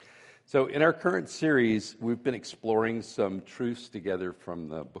So in our current series, we've been exploring some truths together from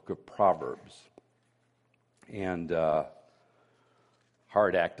the book of Proverbs. And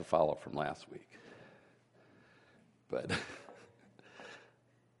hard act to follow from last week. But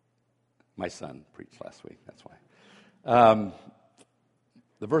my son preached last week, that's why.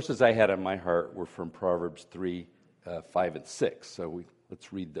 The verses I had on my heart were from Proverbs 3, 5, and 6. So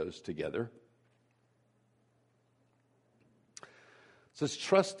let's read those together. It says,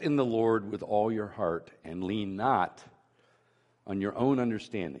 "Trust in the Lord with all your heart and lean not on your own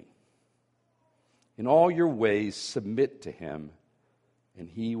understanding. In all your ways submit to him, and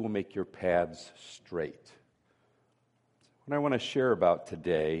he will make your paths straight." What I want to share about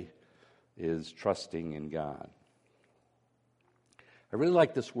today is trusting in God. I really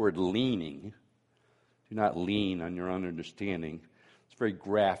like this word leaning. Do not lean on your own understanding. It's very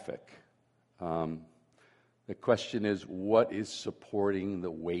graphic. The question is, what is supporting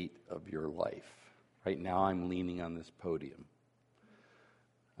the weight of your life? Right now I'm leaning on this podium.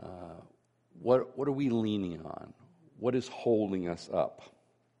 What are we leaning on? What is holding us up?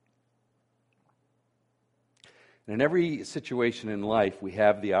 And in every situation in life, we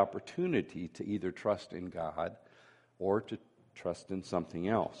have the opportunity to either trust in God or to trust in something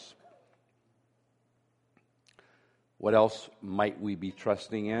else. What else might we be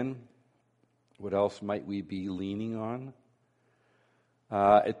trusting in? What else might we be leaning on?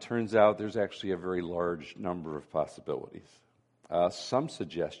 It turns out there's actually a very large number of possibilities. Some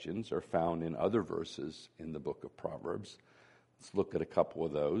suggestions are found in other verses in the book of Proverbs. Let's look at a couple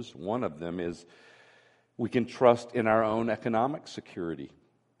of those. One of them is we can trust in our own economic security.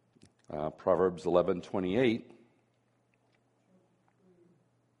 Proverbs 11:28.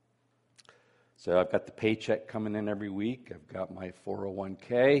 So I've got the paycheck coming in every week. I've got my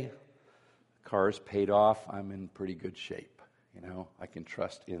 401k. Car's paid off. I'm in pretty good shape. I can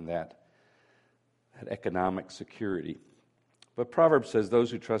trust in that economic security. But Proverbs says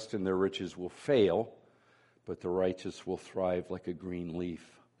those who trust in their riches will fail, but the righteous will thrive like a green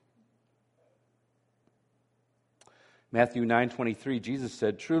leaf. Matthew 9:23, Jesus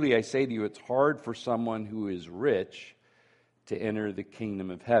said, "Truly I say to you, it's hard for someone who is rich to enter the kingdom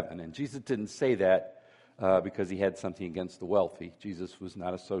of heaven." And Jesus didn't say that because he had something against the wealthy. Jesus was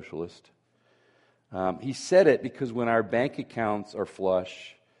not a socialist. He said it because when our bank accounts are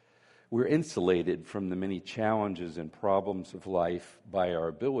flush, we're insulated from the many challenges and problems of life by our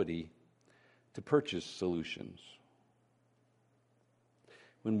ability to purchase solutions.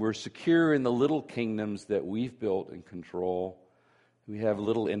 When we're secure in the little kingdoms that we've built and control, we have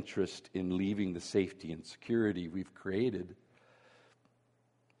little interest in leaving the safety and security we've created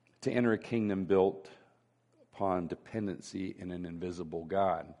to enter a kingdom built upon dependency in an invisible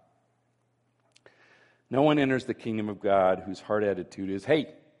God. No one enters the kingdom of God whose heart attitude is,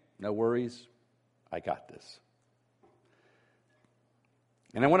 "Hey, no worries, I got this."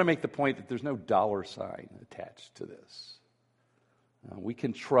 And I want to make the point that there's no dollar sign attached to this. We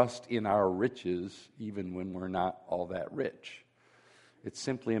can trust in our riches even when we're not all that rich. It's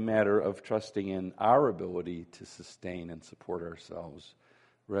simply a matter of trusting in our ability to sustain and support ourselves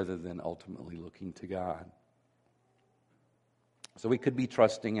rather than ultimately looking to God. So we could be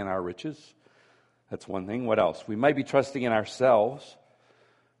trusting in our riches. That's one thing. What else? We might be trusting in ourselves.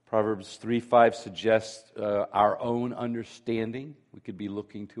 Proverbs 3:5 suggests our own understanding. We could be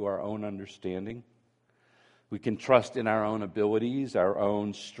looking to our own understanding. We can trust in our own abilities, our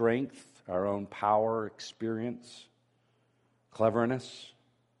own strength, our own power, experience, cleverness.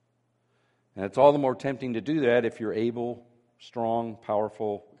 And it's all the more tempting to do that if you're able, strong,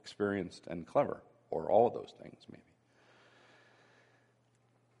 powerful, experienced, and clever, or all of those things maybe.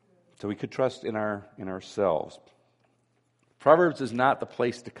 So we could trust in ourselves. Proverbs is not the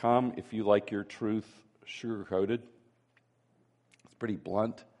place to come if you like your truth sugar-coated. It's pretty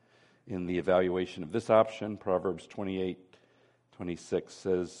blunt in the evaluation of this option. Proverbs 28:26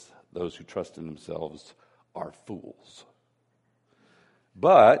 says, "Those who trust in themselves are fools.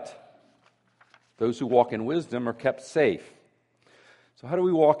 But those who walk in wisdom are kept safe." So how do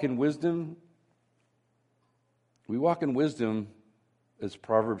we walk in wisdom? We walk in wisdom, as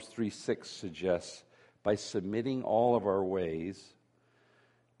Proverbs 3:6 suggests, by submitting all of our ways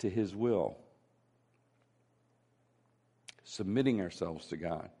to his will. Submitting ourselves to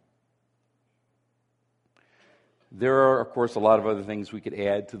God. There are, of course, a lot of other things we could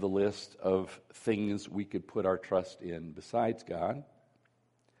add to the list of things we could put our trust in besides God.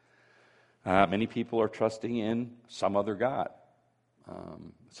 Many people are trusting in some other God.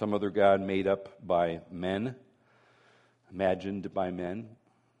 Some other God made up by men, imagined by men,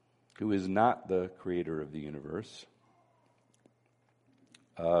 who is not the creator of the universe.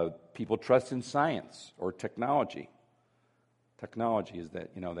 People trust in science or technology. Technology is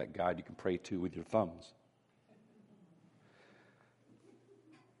that, that God you can pray to with your thumbs.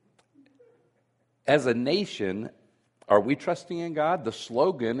 As a nation, are we trusting in God? The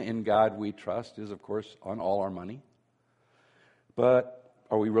slogan, "In God we trust," is, of course, on all our money. But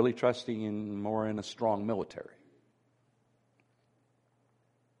are we really trusting more in a strong military?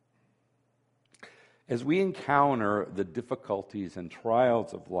 As we encounter the difficulties and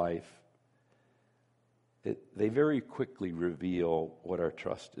trials of life, they very quickly reveal what our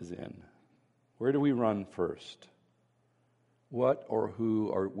trust is in. Where do we run first? What or who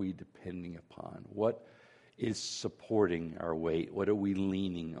are we depending upon? What is supporting our weight? What are we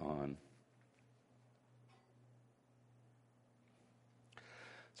leaning on?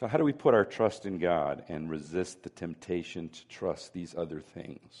 So how do we put our trust in God and resist the temptation to trust these other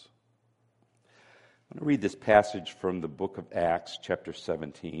things? I'm going to read this passage from the book of Acts, chapter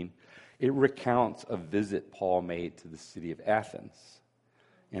 17. It recounts a visit Paul made to the city of Athens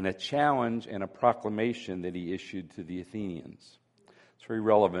and a challenge and a proclamation that he issued to the Athenians. It's very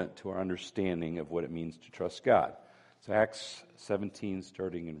relevant to our understanding of what it means to trust God. So Acts 17,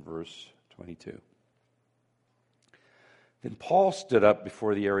 starting in verse 22. Then Paul stood up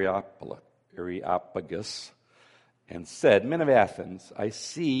before the Areopagus and said, "Men of Athens, I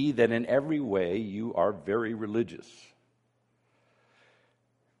see that in every way you are very religious."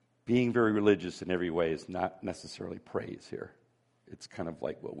 Being very religious in every way is not necessarily praise here. It's kind of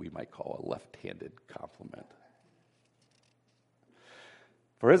like what we might call a left-handed compliment.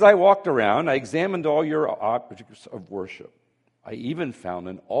 "For as I walked around, I examined all your objects of worship. I even found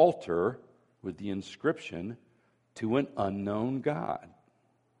an altar with the inscription, 'To an unknown God.'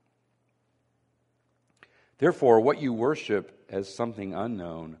 Therefore, what you worship as something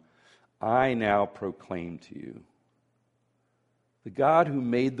unknown, I now proclaim to you. The God who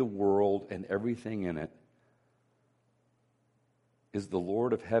made the world and everything in it is the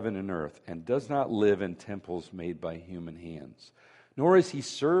Lord of heaven and earth, and does not live in temples made by human hands, nor is he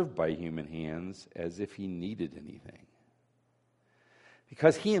served by human hands as if he needed anything.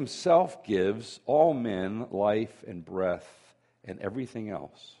 Because he himself gives all men life and breath and everything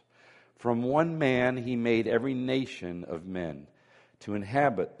else. From one man he made every nation of men to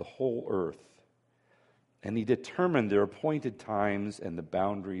inhabit the whole earth, and he determined their appointed times and the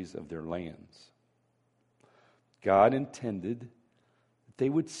boundaries of their lands. God intended that they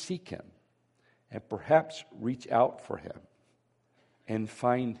would seek him and perhaps reach out for him and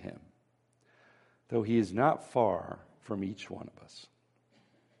find him, though he is not far from each one of us.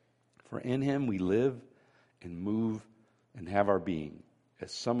 For in him we live and move and have our being.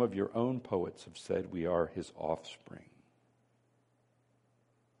 As some of your own poets have said, we are his offspring."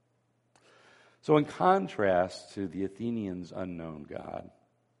 So in contrast to the Athenians' unknown God,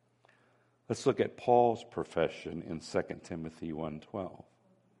 let's look at Paul's profession in 2 Timothy 1:12.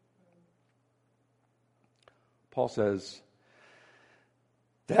 Paul says,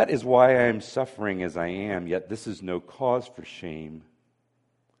 "That is why I am suffering as I am, yet this is no cause for shame,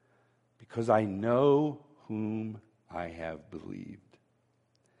 because I know whom I have believed.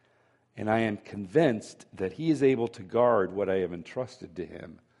 And I am convinced that he is able to guard what I have entrusted to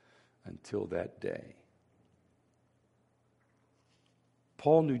him until that day."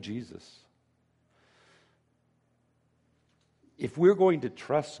 Paul knew Jesus. If we're going to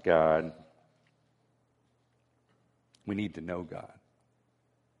trust God, we need to know God.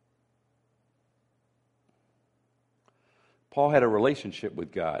 Paul had a relationship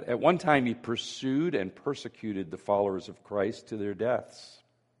with God. At one time, he pursued and persecuted the followers of Christ to their deaths.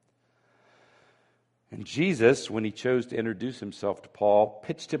 And Jesus, when he chose to introduce himself to Paul,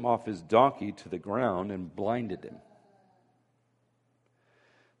 pitched him off his donkey to the ground and blinded him.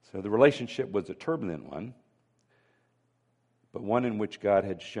 So the relationship was a turbulent one, but one in which God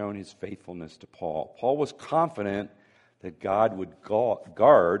had shown his faithfulness to Paul. Paul was confident that God would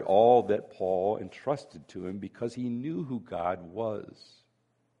guard all that Paul entrusted to him because he knew who God was.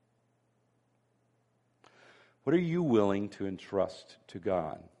 What are you willing to entrust to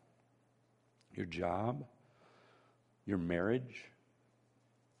God? Your job, your marriage,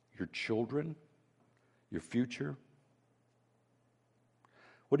 your children, your future?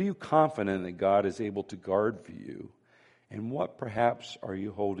 What are you confident that God is able to guard for you? And what perhaps are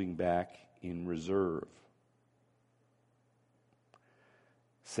you holding back in reserve?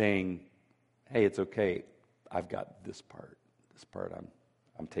 Saying, "Hey, it's okay, I've got this part.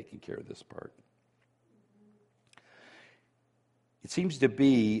 I'm taking care of this part." It seems to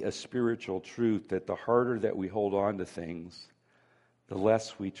be a spiritual truth that the harder that we hold on to things, the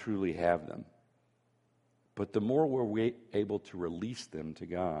less we truly have them. But the more we're able to release them to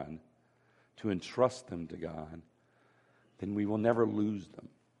God, to entrust them to God, then we will never lose them.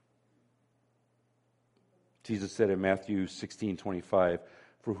 Jesus said in Matthew 16:25,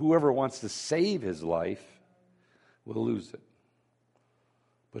 "For whoever wants to save his life will lose it.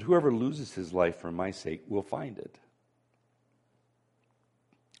 But whoever loses his life for my sake will find it."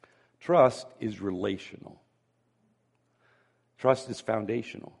 Trust is relational. Trust is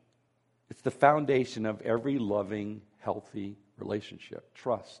foundational. It's the foundation of every loving, healthy relationship.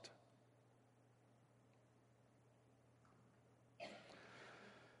 Trust.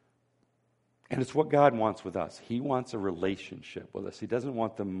 And it's what God wants with us. He wants a relationship with us. He doesn't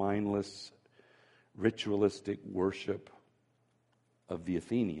want the mindless, ritualistic worship of the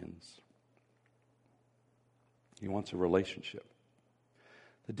Athenians. He wants a relationship.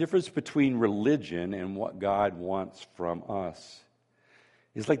 The difference between religion and what God wants from us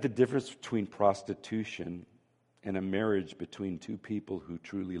is like the difference between prostitution and a marriage between two people who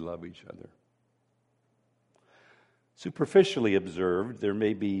truly love each other. Superficially observed, there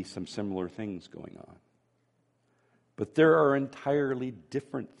may be some similar things going on. But there are entirely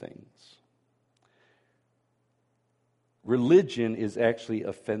different things. Religion is actually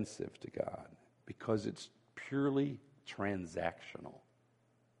offensive to God because it's purely transactional.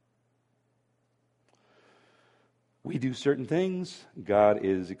 We do certain things, God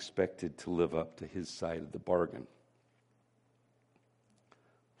is expected to live up to his side of the bargain.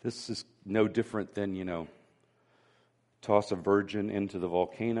 This is no different than, toss a virgin into the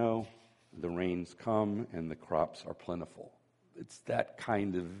volcano, the rains come, and the crops are plentiful. It's that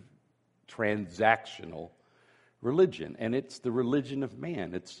kind of transactional religion. And it's the religion of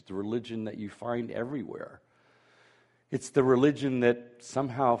man. It's the religion that you find everywhere. It's the religion that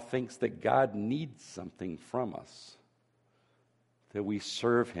somehow thinks that God needs something from us, that we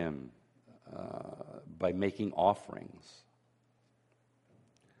serve him by making offerings.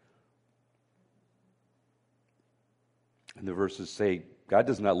 And the verses say, God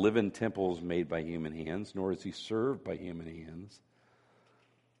does not live in temples made by human hands, nor is he served by human hands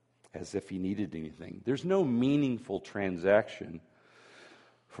as if he needed anything. There's no meaningful transaction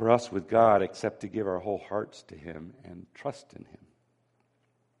for us with God except to give our whole hearts to him and trust in him.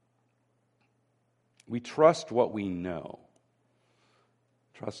 We trust what we know.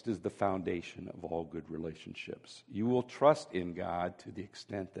 Trust is the foundation of all good relationships. You will trust in God to the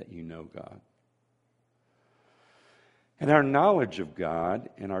extent that you know God. And our knowledge of God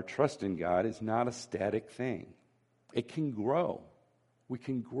and our trust in God is not a static thing. It can grow. We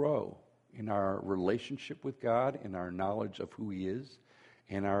can grow in our relationship with God, in our knowledge of who he is,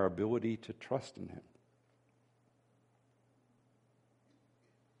 and our ability to trust in him.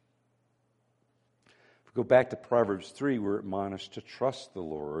 If we go back to Proverbs 3, we're admonished to trust the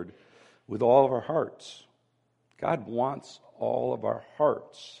Lord with all of our hearts. God wants all of our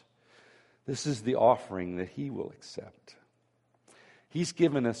hearts. This is the offering that he will accept. He's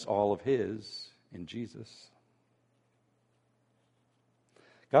given us all of his in Jesus.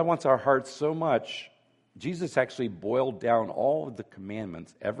 God wants our hearts so much, Jesus actually boiled down all of the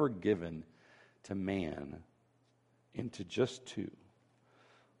commandments ever given to man into just two.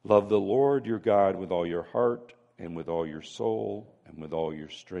 Love the Lord your God with all your heart and with all your soul and with all your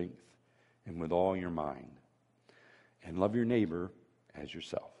strength and with all your mind. And love your neighbor as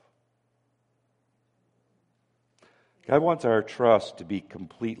yourself. God wants our trust to be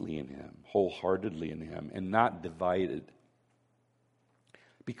completely in him, wholeheartedly in him, and not divided.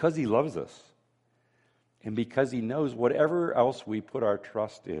 Because he loves us. And because he knows whatever else we put our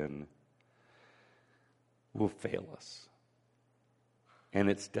trust in will fail us. And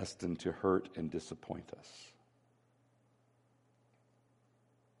it's destined to hurt and disappoint us.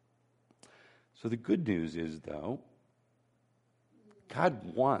 So the good news is, though,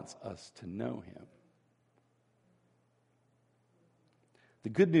 God wants us to know him. The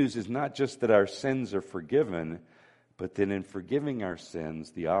good news is not just that our sins are forgiven, but that in forgiving our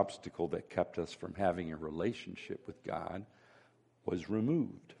sins, the obstacle that kept us from having a relationship with God was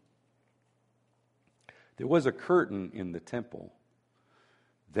removed. There was a curtain in the temple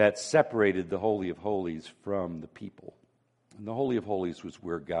that separated the Holy of Holies from the people. And the Holy of Holies was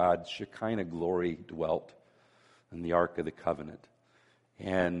where God's Shekinah glory dwelt in the Ark of the Covenant.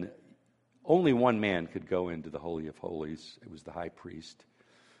 And only one man could go into the Holy of Holies. It was the high priest.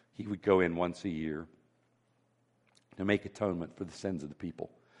 He would go in once a year to make atonement for the sins of the people.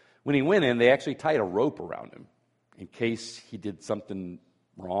 When he went in, they actually tied a rope around him in case he did something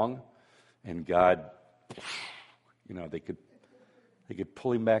wrong, and God, they could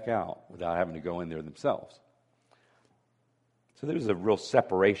pull him back out without having to go in there themselves. So there's a real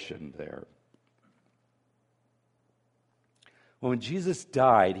separation there. When Jesus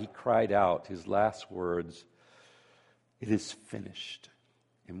died, he cried out his last words, "It is finished."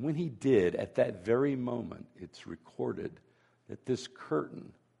 And when he did, at that very moment, it's recorded that this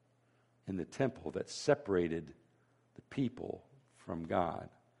curtain in the temple that separated the people from God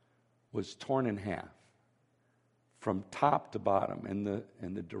was torn in half from top to bottom.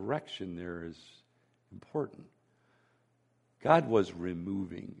 And the direction there is important. God was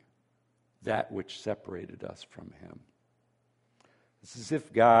removing that which separated us from him. It's as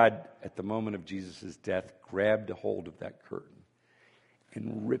if God, at the moment of Jesus' death, grabbed a hold of that curtain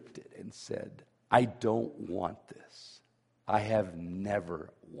and ripped it and said, "I don't want this. I have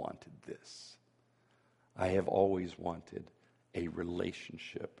never wanted this. I have always wanted a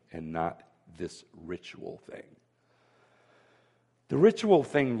relationship and not this ritual thing." The ritual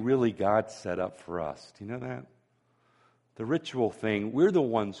thing really God set up for us. Do you know that? The ritual thing, we're the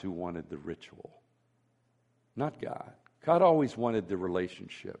ones who wanted the ritual, not God. God always wanted the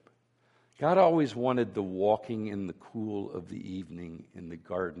relationship. God always wanted the walking in the cool of the evening in the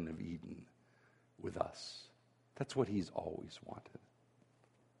Garden of Eden with us. That's what he's always wanted.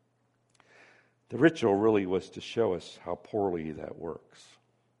 The ritual really was to show us how poorly that works,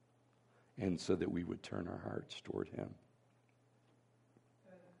 and so that we would turn our hearts toward him.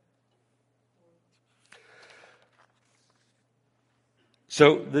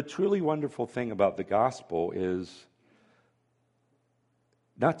 So the truly wonderful thing about the gospel is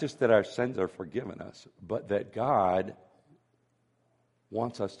not just that our sins are forgiven us, but that God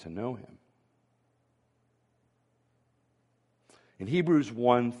wants us to know him. In Hebrews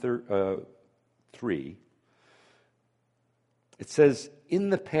 1:3, it says, "In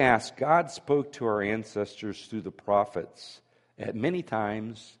the past, God spoke to our ancestors through the prophets at many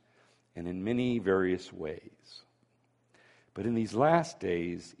times and in many various ways. But in these last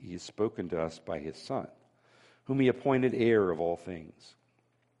days, he has spoken to us by his Son, whom he appointed heir of all things.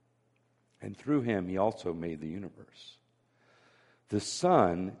 And through him, he also made the universe. The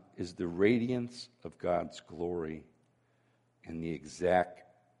Son is the radiance of God's glory and the exact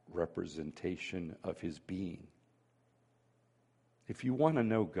representation of his being." If you want to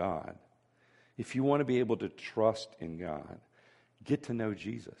know God, if you want to be able to trust in God, get to know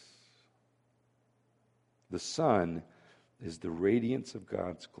Jesus. The Son is the radiance of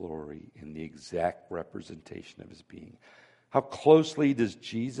God's glory and the exact representation of his being. How closely does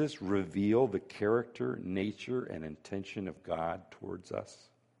Jesus reveal the character, nature, and intention of God towards us?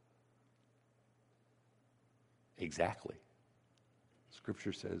 Exactly.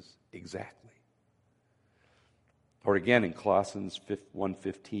 Scripture says exactly. Or again in Colossians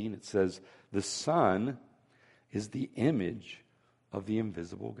 1:15, it says, "The Son is the image of the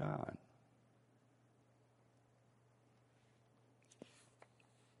invisible God."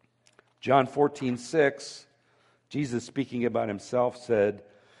 John 14:6, Jesus, speaking about himself, said,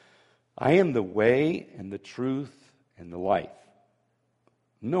 "I am the way and the truth and the life.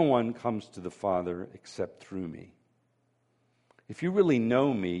 No one comes to the Father except through me. If you really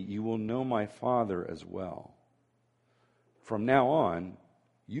know me, you will know my Father as well. From now on,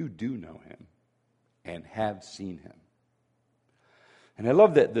 you do know him and have seen him." And I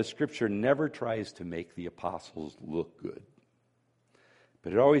love that the Scripture never tries to make the apostles look good,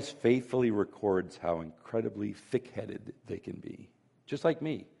 but it always faithfully records how incredibly thick-headed they can be, just like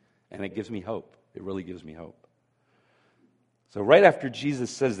me. And it gives me hope. It really gives me hope. So right after Jesus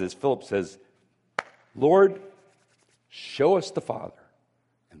says this, Philip says, "Lord, show us the Father,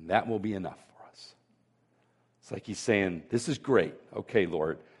 and that will be enough for us." It's like he's saying, this is great. Okay,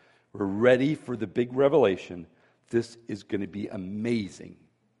 Lord, we're ready for the big revelation. This is going to be amazing.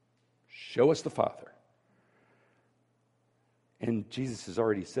 Show us the Father. And Jesus has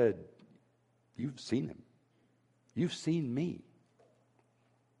already said, you've seen him. You've seen me.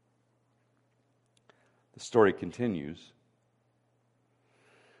 The story continues.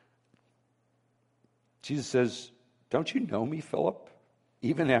 Jesus says, "Don't you know me, Philip,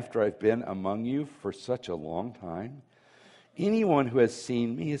 even after I've been among you for such a long time? Anyone who has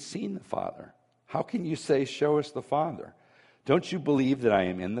seen me has seen the Father. How can you say, 'Show us the Father'? Don't you believe that I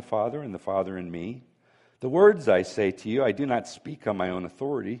am in the Father and the Father in me? The words I say to you, I do not speak on my own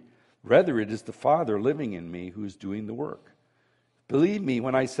authority. Rather, it is the Father living in me who is doing the work. Believe me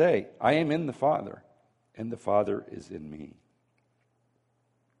when I say, I am in the Father, and the Father is in me."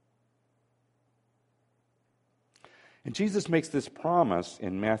 And Jesus makes this promise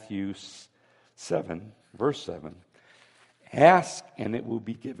in Matthew 7, verse 7. "Ask, and it will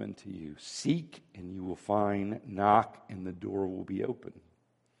be given to you. Seek, and you will find. Knock, and the door will be open.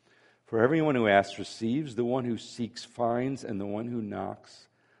 For everyone who asks receives, the one who seeks finds, and the one who knocks,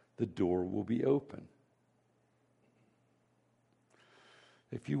 the door will be open."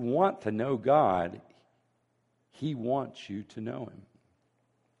 If you want to know God, He wants you to know Him.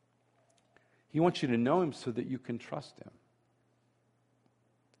 He wants you to know Him so that you can trust Him.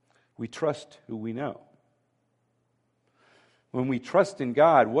 We trust who we know. When we trust in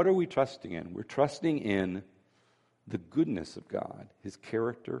God, what are we trusting in? We're trusting in the goodness of God, His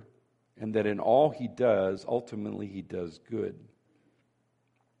character, and that in all He does, ultimately He does good.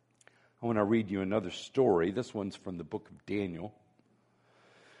 I want to read you another story. This one's from the book of Daniel.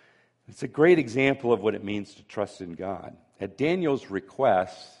 It's a great example of what it means to trust in God. At Daniel's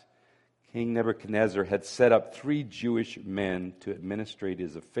request, King Nebuchadnezzar had set up 3 Jewish men to administrate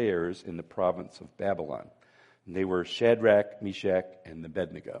his affairs in the province of Babylon. And they were Shadrach, Meshach, and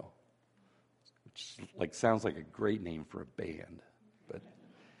Abednego, which sounds like a great name for a band. But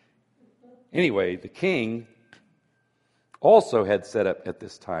anyway, the king also had set up at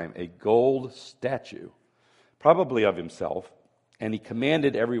this time a gold statue, probably of himself, and he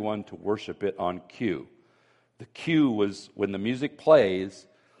commanded everyone to worship it on cue. The cue was when the music plays,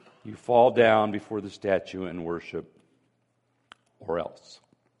 you fall down before the statue and worship, or else.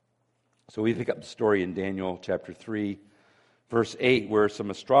 So we pick up the story in Daniel chapter 3, verse 8, where some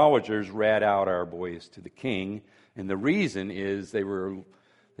astrologers rat out our boys to the king. And the reason is they were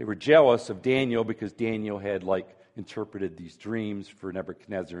jealous of Daniel because Daniel had interpreted these dreams for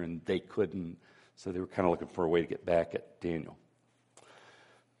Nebuchadnezzar and they couldn't. So they were kind of looking for a way to get back at Daniel.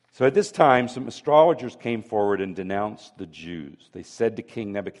 So at this time, some astrologers came forward and denounced the Jews. They said to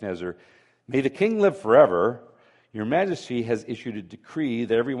King Nebuchadnezzar, "May the king live forever. Your Majesty has issued a decree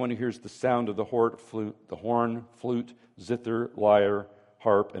that everyone who hears the sound of the horn, flute, zither, lyre,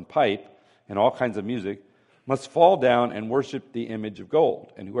 harp, and pipe, and all kinds of music, must fall down and worship the image of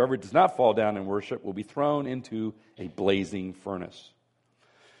gold. And whoever does not fall down and worship will be thrown into a blazing furnace.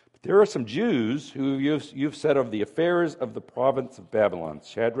 But there are some Jews who you've said of the affairs of the province of Babylon,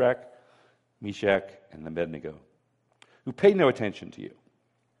 Shadrach, Meshach, and Abednego, who pay no attention to you.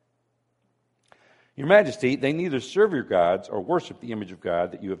 Your Majesty, they neither serve your gods or worship the image of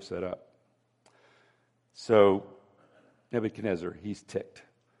God that you have set up." So Nebuchadnezzar, he's ticked.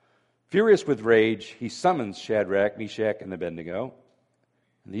 Furious with rage, he summons Shadrach, Meshach, and Abednego.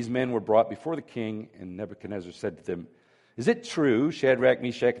 And these men were brought before the king, and Nebuchadnezzar said to them, "Is it true, Shadrach,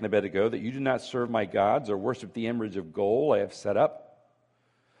 Meshach, and Abednego, that you do not serve my gods or worship the image of gold I have set up?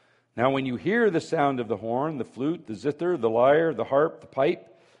 Now when you hear the sound of the horn, the flute, the zither, the lyre, the harp, the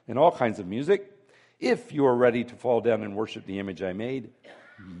pipe, and all kinds of music, if you are ready to fall down and worship the image I made,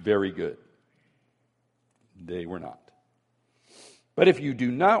 very good." They were not. "But if you do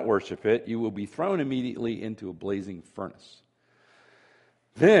not worship it, you will be thrown immediately into a blazing furnace.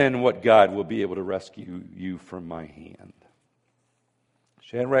 Then what God will be able to rescue you from my hand?"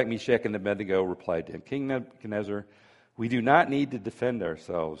 Shadrach, Meshach, and Abednego replied to him, "King Nebuchadnezzar, we do not need to defend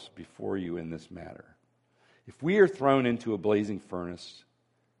ourselves before you in this matter. If we are thrown into a blazing furnace,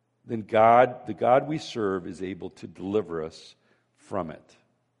 then God, the God we serve, is able to deliver us from it.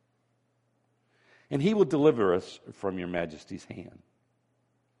 And He will deliver us from your Majesty's hand.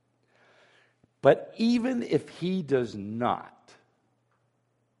 But even if He does not,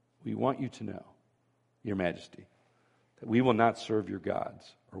 we want you to know, your Majesty, that we will not serve your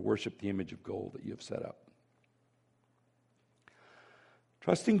gods or worship the image of gold that you have set up."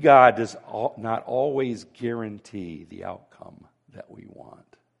 Trusting God does not always guarantee the outcome that we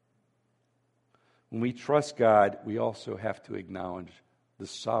want. When we trust God, we also have to acknowledge the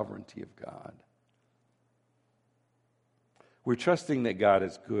sovereignty of God. We're trusting that God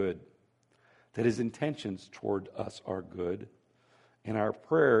is good, that His intentions toward us are good, and our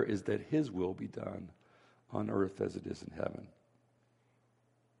prayer is that His will be done on earth as it is in heaven.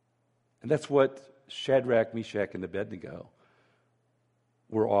 And that's what Shadrach, Meshach, and Abednego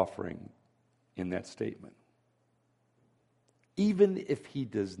were offering in that statement. Even if He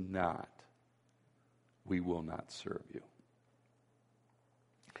does not, we will not serve you.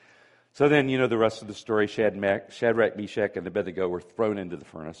 So then, the rest of the story. Shadrach, Meshach, and Abednego were thrown into the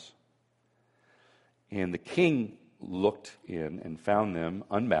furnace. And the king looked in and found them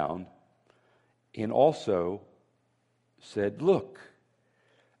unbound, and also said, "Look,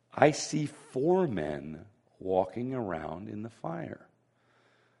 I see 4 men walking around in the fire,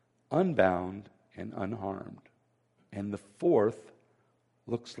 unbound and unharmed, and the 4th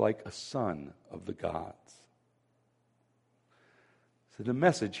looks like a son of the gods." So the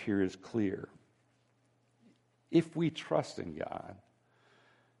message here is clear. If we trust in God,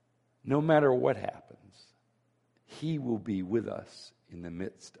 no matter what happens, He will be with us in the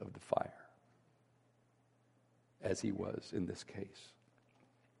midst of the fire, as He was in this case.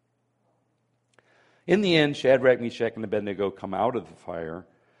 In the end, Shadrach, Meshach, and Abednego come out of the fire,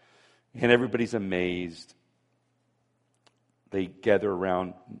 and everybody's amazed. They gather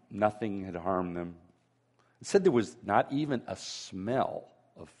around. Nothing had harmed them. It said there was not even a smell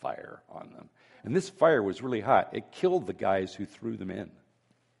of fire on them. And this fire was really hot. It killed the guys who threw them in.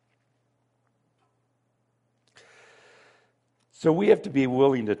 So we have to be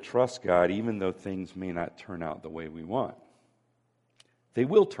willing to trust God even though things may not turn out the way we want. They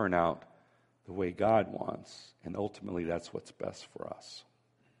will turn out the way God wants, and ultimately that's what's best for us.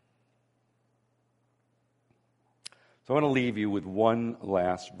 So I want to leave you with one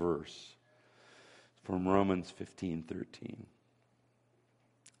last verse from Romans 15:13.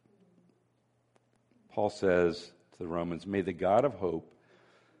 Paul says to the Romans, "May the God of hope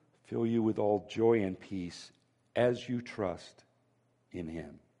fill you with all joy and peace as you trust in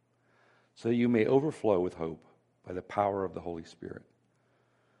him, so that you may overflow with hope by the power of the Holy Spirit."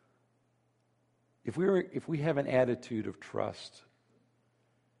 If we have an attitude of trust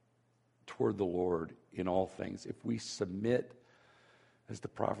toward the Lord in all things, if we submit, as the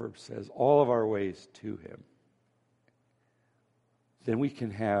proverb says, all of our ways to him, then we can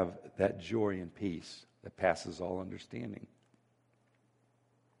have that joy and peace that passes all understanding.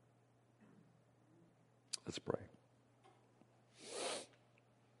 Let's pray.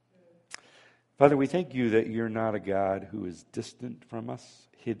 Father, we thank you that you're not a God who is distant from us,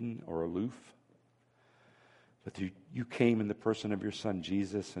 hidden or aloof, but you came in the person of your Son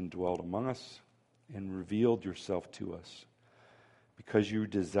Jesus and dwelt among us and revealed yourself to us because you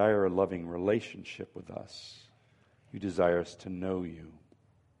desire a loving relationship with us. You desire us to know you.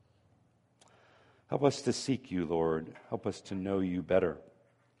 Help us to seek you, Lord. Help us to know you better,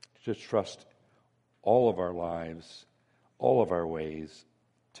 to trust all of our lives, all of our ways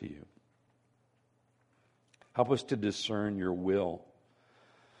to you. Help us to discern your will.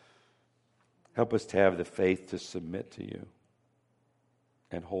 Help us to have the faith to submit to you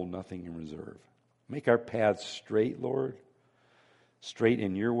and hold nothing in reserve. Make our paths straight, Lord, straight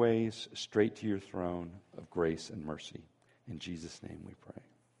in your ways, straight to your throne of grace and mercy. In Jesus' name we pray.